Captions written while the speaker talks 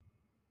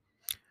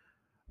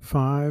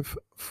Five,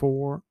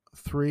 four,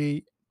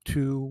 three,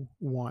 two,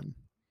 one.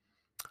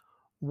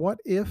 What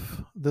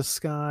if the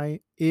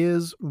sky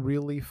is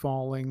really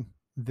falling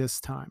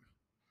this time?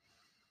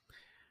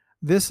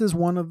 This is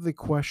one of the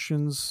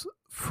questions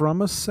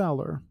from a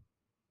seller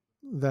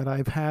that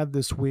I've had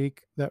this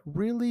week that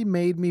really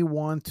made me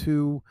want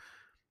to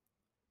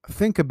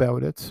think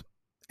about it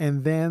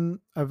and then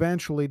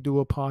eventually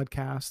do a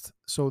podcast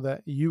so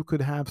that you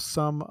could have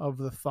some of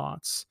the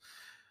thoughts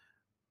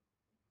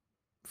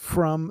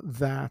from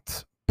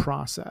that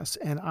process.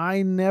 And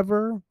I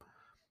never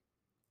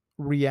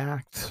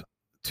react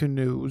to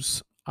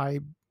news. I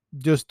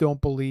just don't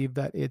believe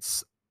that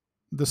it's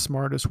the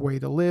smartest way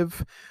to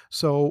live.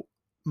 So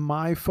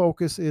my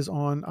focus is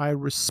on I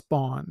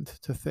respond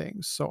to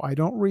things. So I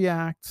don't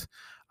react.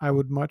 I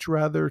would much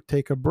rather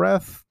take a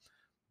breath,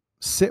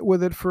 sit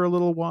with it for a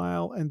little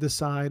while and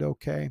decide,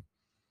 okay,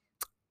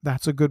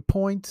 that's a good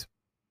point.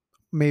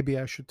 Maybe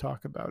I should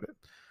talk about it.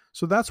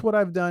 So that's what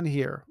I've done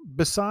here.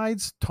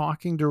 Besides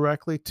talking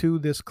directly to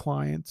this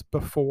client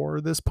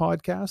before this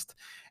podcast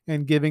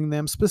and giving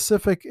them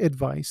specific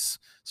advice,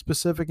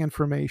 specific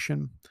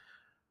information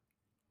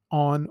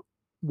on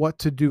what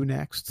to do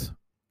next,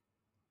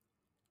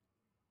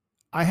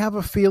 I have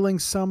a feeling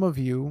some of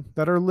you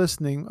that are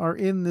listening are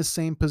in this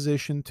same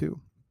position too.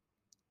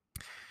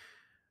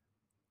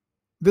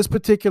 This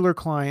particular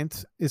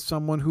client is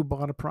someone who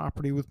bought a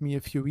property with me a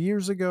few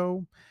years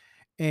ago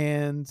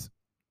and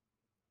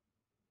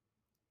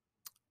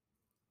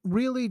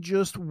really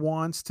just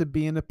wants to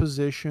be in a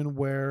position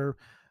where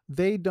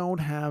they don't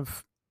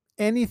have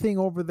anything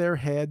over their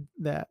head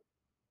that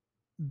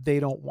they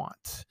don't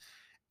want.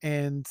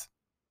 And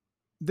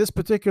this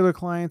particular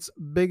client's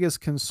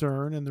biggest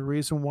concern, and the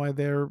reason why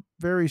they're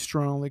very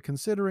strongly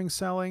considering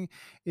selling,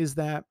 is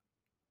that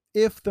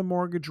if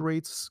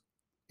the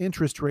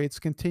interest rates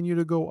continue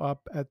to go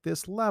up at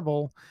this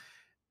level,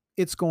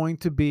 it's going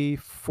to be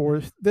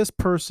for this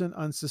person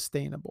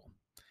unsustainable.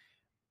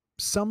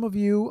 Some of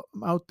you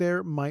out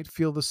there might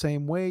feel the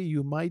same way.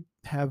 You might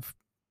have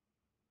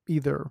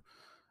either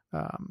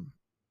um,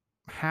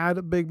 had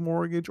a big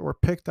mortgage or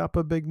picked up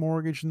a big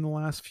mortgage in the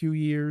last few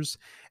years.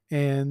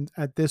 And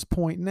at this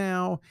point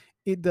now,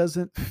 it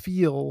doesn't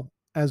feel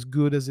as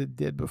good as it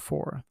did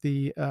before.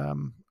 The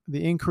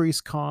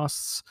increased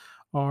costs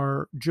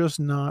are just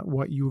not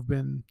what you've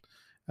been,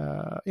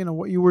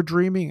 what you were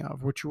dreaming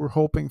of, what you were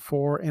hoping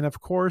for. And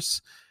of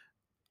course,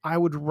 I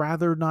would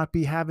rather not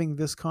be having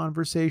this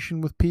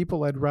conversation with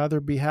people. I'd rather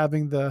be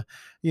having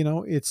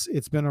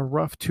it's been a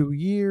rough 2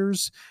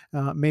 years.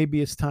 Maybe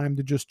it's time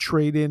to just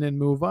trade in and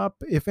move up.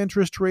 If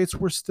interest rates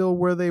were still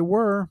where they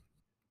were,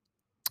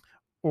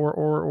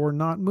 or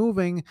not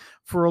moving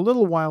for a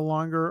little while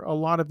longer, a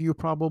lot of you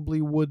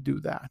probably would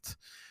do that.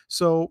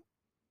 So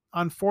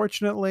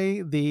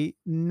unfortunately, the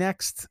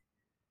next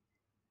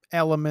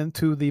element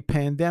to the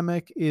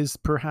pandemic is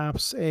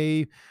perhaps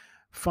a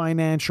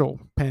financial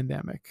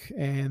pandemic.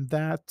 And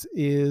that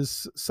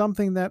is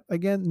something that,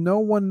 again, no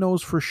one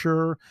knows for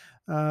sure.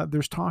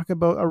 There's talk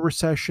about a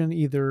recession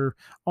either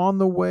on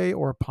the way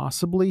or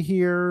possibly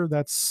here.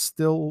 That's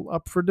still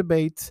up for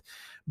debate.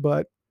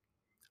 But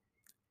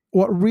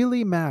what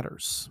really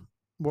matters,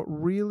 what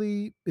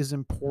really is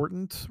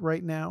important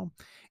right now,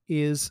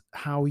 is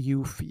how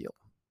you feel.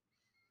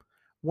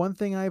 One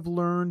thing I've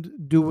learned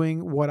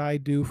doing what I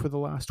do for the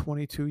last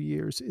 22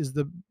 years is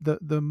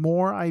the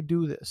more I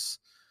do this,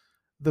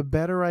 the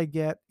better I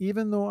get.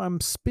 Even though I'm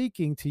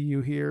speaking to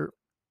you here,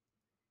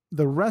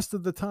 the rest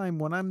of the time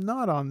when I'm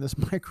not on this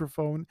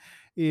microphone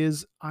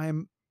is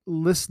I'm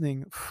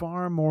listening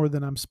far more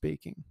than I'm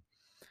speaking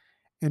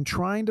and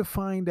trying to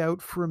find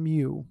out from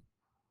you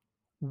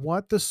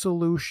what the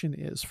solution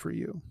is for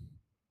you.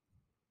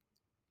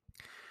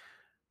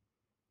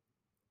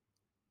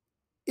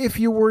 If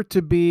you were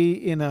to be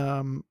in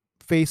a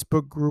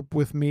Facebook group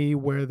with me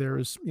where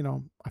there's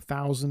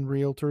 1,000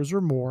 realtors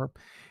or more,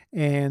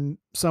 and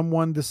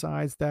someone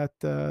decides that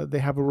they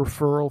have a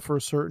referral for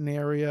a certain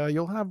area,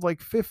 you'll have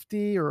like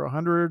 50 or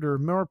 100 or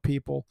more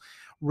people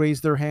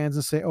raise their hands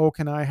and say, oh,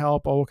 can I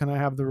help? Oh, can I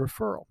have the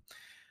referral?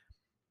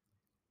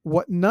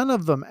 What none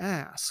of them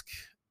ask,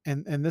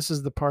 and this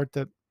is the part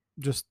that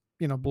just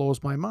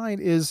blows my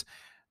mind, is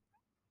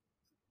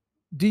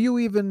do you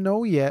even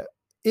know yet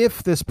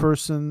if this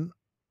person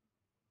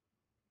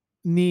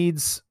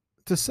needs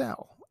to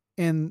sell?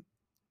 And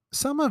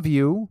some of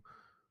you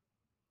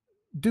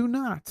do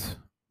not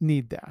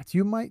need that.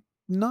 You might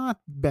not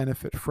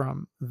benefit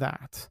from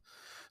that.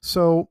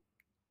 So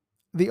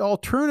the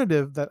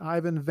alternative that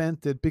I've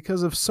invented,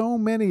 because of so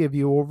many of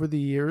you over the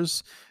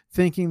years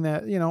thinking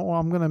that,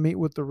 I'm going to meet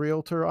with the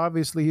realtor,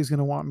 obviously he's going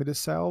to want me to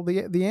sell.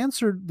 The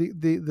answer,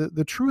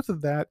 the truth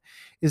of that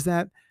is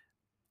that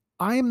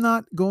I'm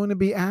not going to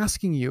be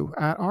asking you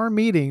at our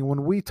meeting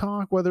when we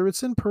talk, whether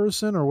it's in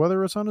person or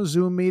whether it's on a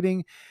Zoom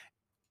meeting.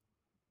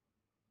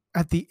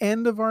 At the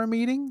end of our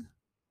meeting,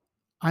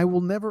 I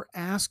will never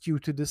ask you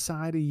to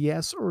decide a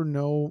yes or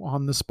no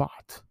on the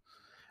spot.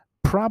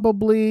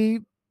 Probably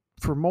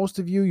for most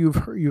of you,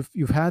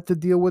 you've had to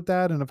deal with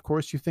that, and of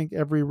course, you think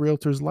every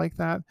realtor is like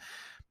that.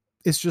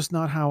 It's just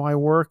not how I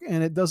work,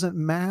 and it doesn't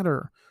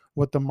matter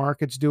what the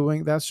market's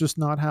doing. That's just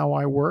not how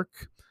I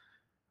work.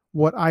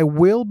 What I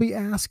will be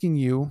asking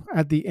you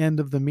at the end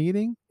of the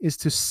meeting is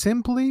to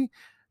simply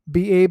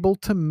be able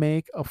to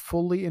make a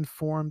fully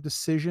informed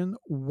decision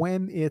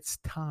when it's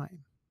time.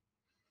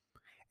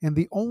 And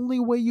the only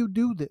way you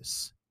do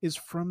this is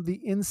from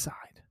the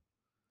inside,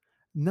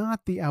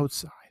 not the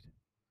outside.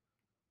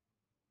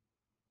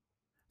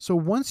 So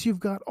once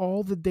you've got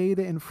all the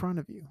data in front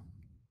of you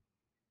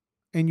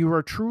and you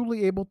are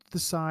truly able to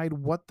decide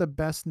what the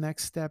best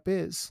next step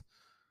is,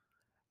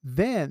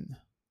 then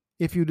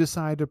if you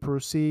decide to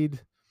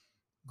proceed,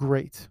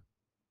 great.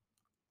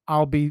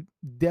 I'll be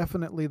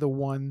definitely the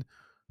one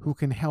who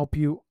can help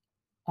you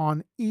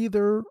on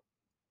either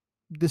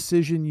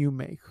decision you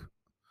make.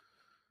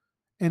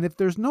 And if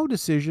there's no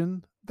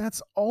decision,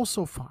 that's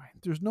also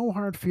fine. There's no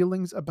hard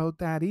feelings about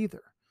that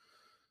either.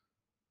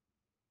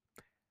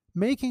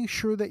 Making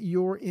sure that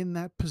you're in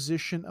that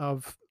position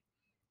of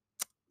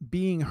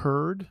being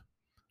heard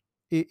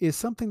is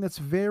something that's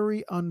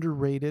very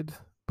underrated,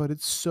 but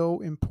it's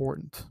so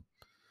important.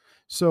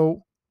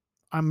 So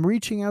I'm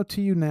reaching out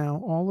to you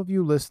now, all of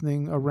you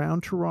listening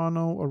around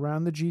Toronto,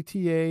 around the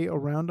GTA,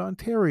 around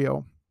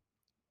Ontario,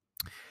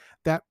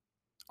 that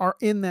are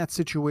in that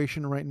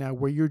situation right now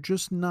where you're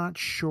just not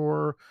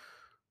sure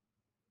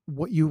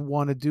what you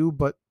want to do,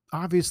 but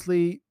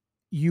obviously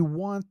you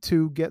want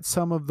to get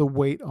some of the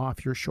weight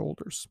off your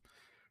shoulders.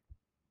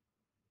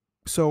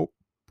 So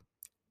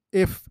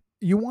if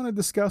you want to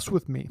discuss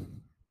with me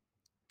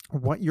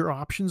what your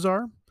options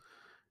are,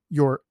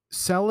 your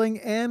selling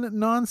and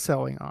non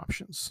selling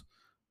options,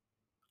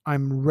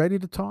 I'm ready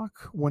to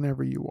talk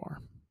whenever you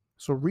are.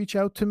 So reach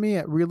out to me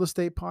at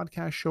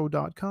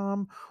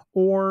realestatepodcastshow.com,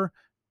 or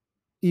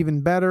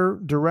even better,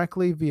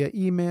 directly via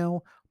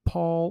email,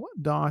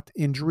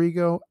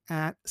 paul.indrigo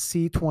at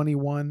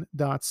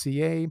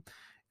c21.ca.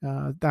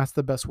 That's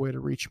the best way to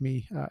reach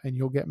me, and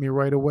you'll get me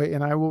right away.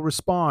 And I will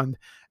respond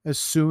as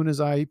soon as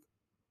I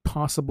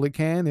possibly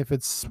can. If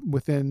it's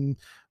within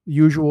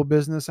usual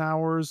business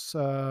hours,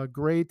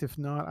 great. If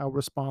not, I'll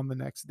respond the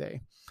next day.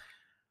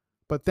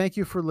 But thank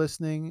you for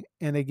listening.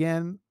 And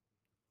again,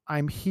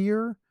 I'm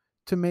here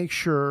to make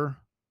sure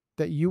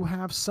that you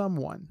have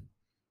someone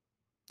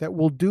that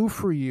will do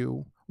for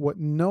you what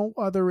no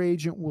other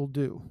agent will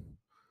do.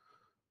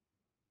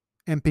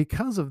 And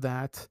because of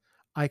that,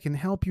 I can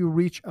help you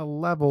reach a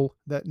level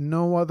that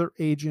no other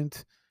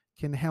agent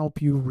can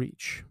help you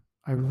reach.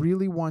 I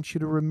really want you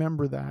to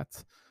remember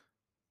that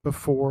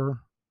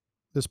before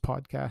this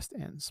podcast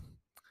ends.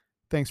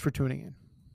 Thanks for tuning in.